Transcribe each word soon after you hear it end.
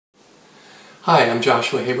Hi, I'm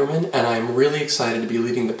Joshua Habermann, and I'm really excited to be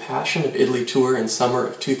leading the Passion of Italy tour in summer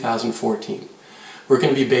of 2014. We're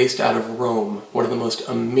going to be based out of Rome, one of the most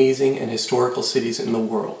amazing and historical cities in the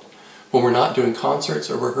world. When we're not doing concerts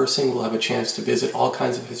or rehearsing, we'll have a chance to visit all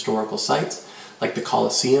kinds of historical sites, like the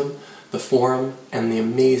Colosseum, the Forum, and the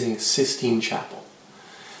amazing Sistine Chapel.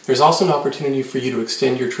 There's also an opportunity for you to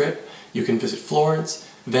extend your trip. You can visit Florence,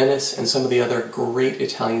 Venice, and some of the other great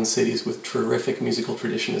Italian cities with terrific musical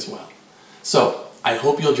tradition as well. So, I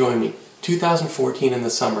hope you'll join me. 2014 in the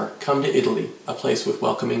summer, come to Italy, a place with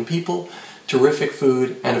welcoming people, terrific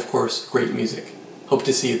food, and of course, great music. Hope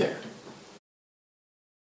to see you there.